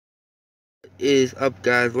is up,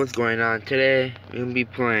 guys? What's going on? Today we're gonna be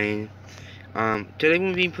playing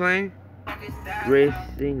Racing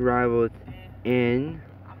Rivals in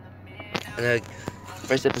the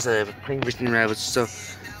first episode of playing Racing Rivals. So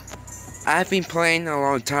I've been playing a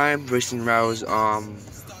long time Racing Rivals.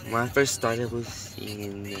 When I first started was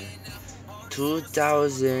in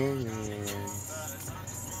 2000 and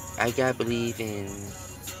I gotta believe in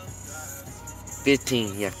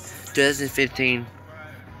 15, yeah, 2015.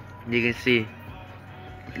 You can see,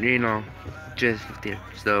 just 15.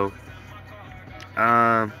 So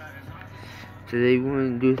today we're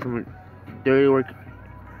gonna do some dirty work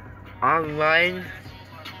online.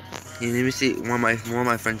 And let me see, one of my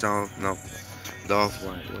friends on the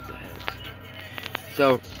offline. What the heck?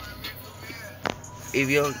 So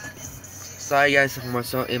if you sorry guys for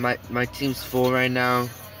myself, my team's full right now.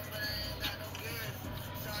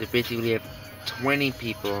 So basically we have 20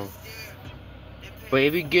 people. But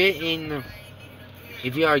if you get in,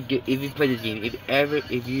 if you play this game, if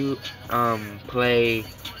you play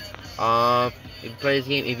this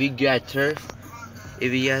game, if you get turf,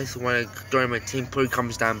 if you guys want to join my team, put your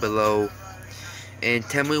comments down below and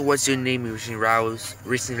tell me what's your name in Racing Rivals.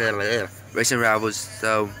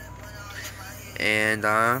 So and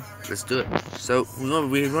let's do it. So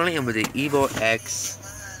we're running in with the Evo X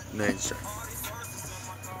Mentor.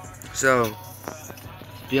 So it's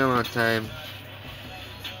been a long time,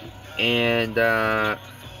 and so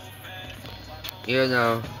we're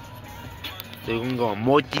gonna go on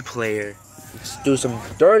multiplayer. Let's do some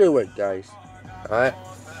dirty work, guys. Alright,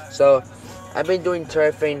 so I've been doing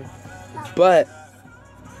turfing, but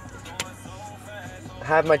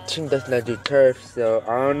half my team does not do turf, so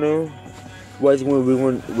I don't know what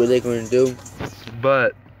they're gonna do.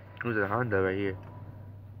 But there's a Honda right here.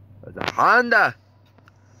 There's a Honda.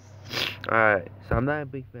 Alright, so I'm not a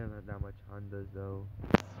big fan of that much Hondas though.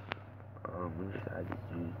 I just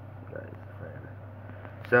use guys friend.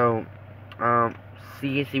 So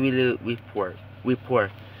CNC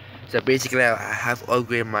report. So basically I have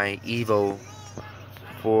upgraded my Evo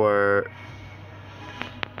for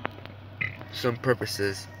some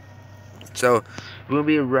purposes. So we're gonna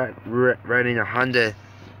be riding a Honda.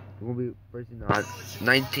 We're gonna be racing a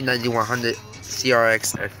 1991 Honda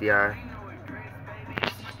CRX SCI.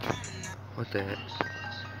 What the heck?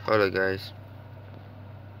 Hold on, guys.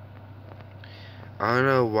 I don't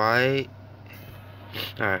know why.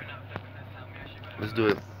 Alright, let's do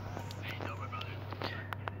it.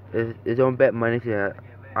 It's don't bet money to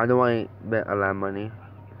I don't want to bet a lot of money.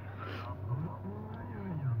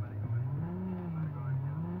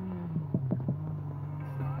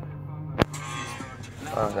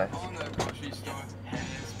 Okay.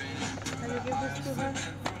 Can you give this to her?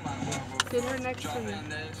 Sit her next to me.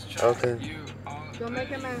 Okay. Don't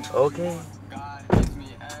make a mess. Okay.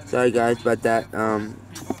 Sorry guys about that.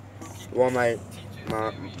 Well, my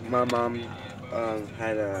mom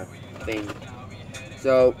had a thing.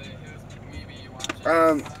 So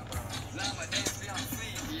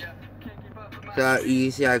so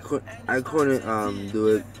you see I couldn't do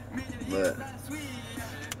it, but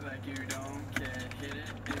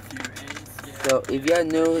so if you're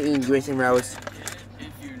new in Racing Rivals,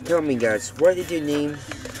 tell me guys, what is your name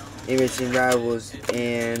in Racing Rivals?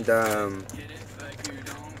 And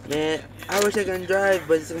man, I wish I can drive,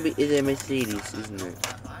 but it's a Mercedes, isn't it?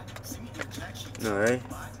 No, right?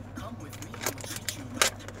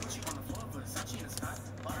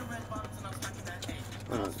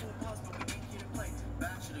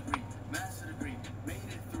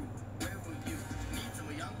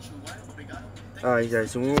 Alright guys,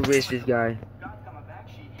 so we're gonna race this guy.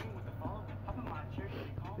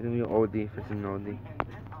 It's gonna be an oldie, for some oldie.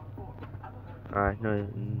 Alright, no.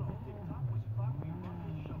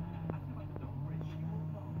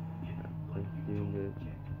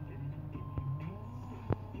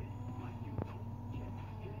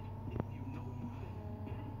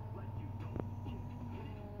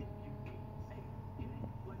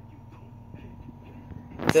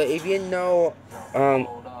 So if you know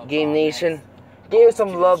Game Nation, give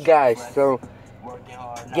some love guys. So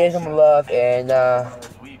give some love, and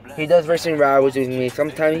he does Racing Rivals with me.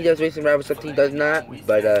 Sometimes he does Racing Rivals, sometimes he does not.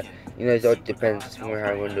 But it all depends on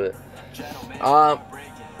how I'm gonna do it.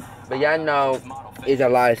 But y'all know it's a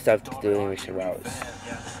lot of stuff to do in Racing Rivals.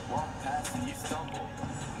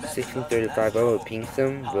 1635, I would ping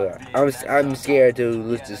some, but I'm scared to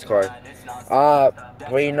lose this car.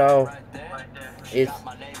 It's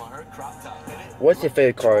what's your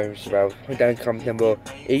favorite car in Racing Rivals? Put down in the comments down below.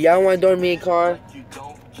 If y'all want to donate me a car,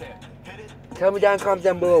 tell me down in the comments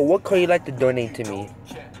down below what car you like to donate to me.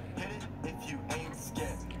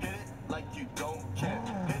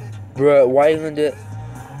 Bruh, why you gonna do it?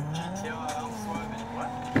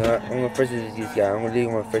 No, I'm gonna first this guy. I'm gonna leave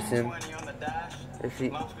him first him. Let's see.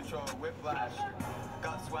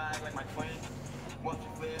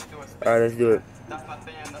 Alright, let's do it.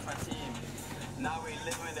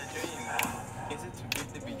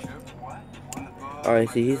 Alright,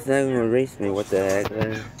 see, he's not gonna race me. What the heck,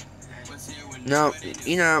 man? No,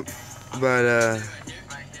 you know, but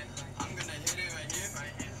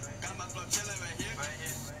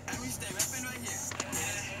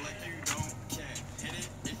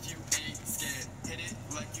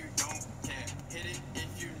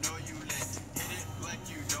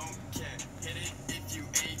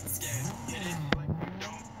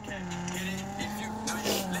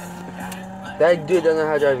that dude doesn't know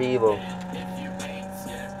how to drive Evo.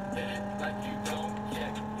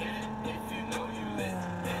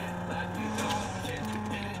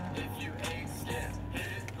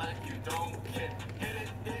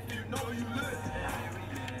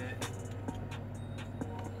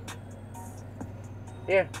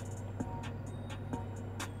 Here.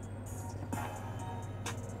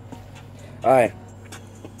 Alright.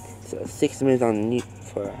 So 6 minutes on the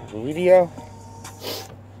for the video.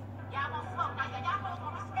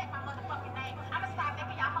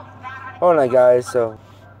 Hold on, guys. So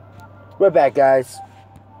we're back, guys.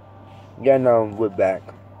 Yeah, no, we're back.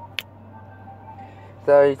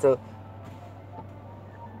 Sorry. So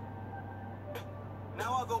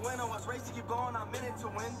now I'll go in on what's race to keep going. I'm in it to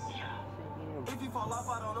win. If you fall off,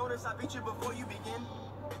 I don't notice. I beat you before you begin.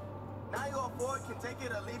 Now you go forward, can take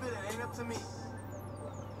it or leave it. It ain't up to me.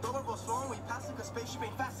 Don't go slow, we pass it, cause spaceship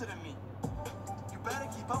ain't faster than me. You better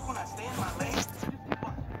keep up when I stay in my lane.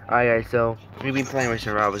 alright, guys. So we've been playing with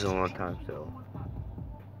some robbers a long time. So.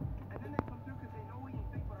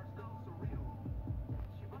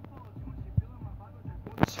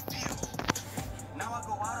 Now I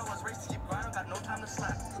go out on what's race to keep grinding. Got no time to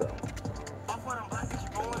slack. Off when I'm black and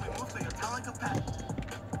keep rolling. We move so your talent can pack.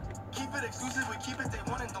 Keep it exclusive, we keep it day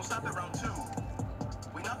one and don't stop at round 2.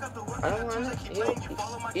 We knock out the work. I don't want to keep playing, you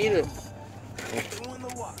follow my eat it. We doing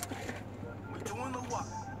the walk. We doing the walk.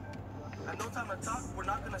 Got no time to talk. We're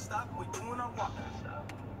not gonna stop. We doing our walk.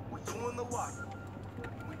 We doing the walk.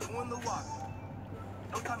 We doing the walk.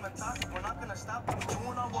 No time to talk. We're not gonna stop. We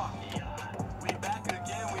doing our walk. We back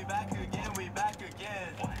again. We back again. We back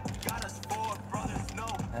again. Got us 4 brothers. No,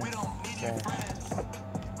 we don't need your friends.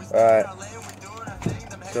 We stay in our lane. We doing our thing.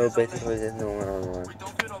 Them So haters basically, there's no one-on-one. we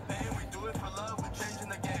don't feel no pain, we do it for love, we're changing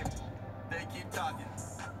the game. They keep talking.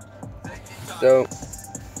 They keep talking. So,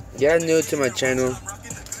 yeah, new to my channel. I'm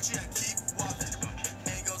rocking the Gucci and keep walking.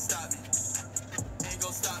 Ain't gon' stop me. Ain't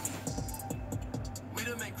gon' stop me. We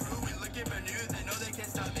the main crew, we looking for new, they know they can't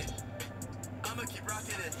stop me. I'ma keep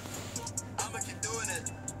rocking it. I'ma keep doing it.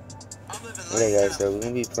 I'm living life. Okay, guys, so we're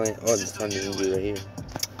gonna be playing. Oh, this one is gonna be right here.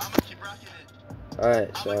 I'ma keep rocking it.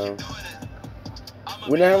 Alright, I'ma so keep doing it.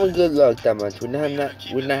 we're not having good luck that much. We're not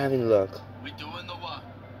having luck. We doing the walk.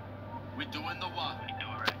 We doing the walk. We do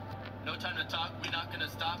it right. No time to talk. We not gonna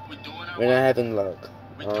stop. We doing our We're not walk. having luck.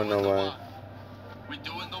 I don't know why. We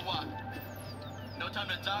doing the walk. No time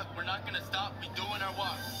to talk. We're not gonna stop. We doing our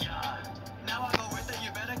walk. Now I go with it.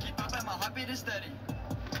 You better keep up. And my heartbeat is steady.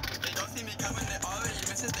 They don't see me coming. They already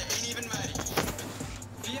miss it. They ain't even ready.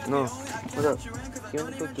 No. What's up? Give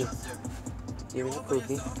me a cookie. Give me a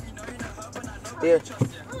cookie. Here.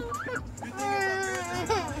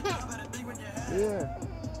 Yeah.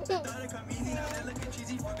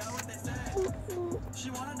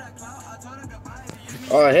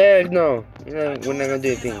 Oh heck no! We're not gonna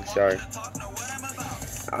do pink. Sorry.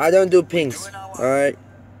 I don't do pinks. All right.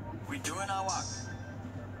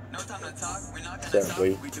 So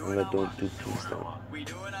wait, I'm gonna do pinks now.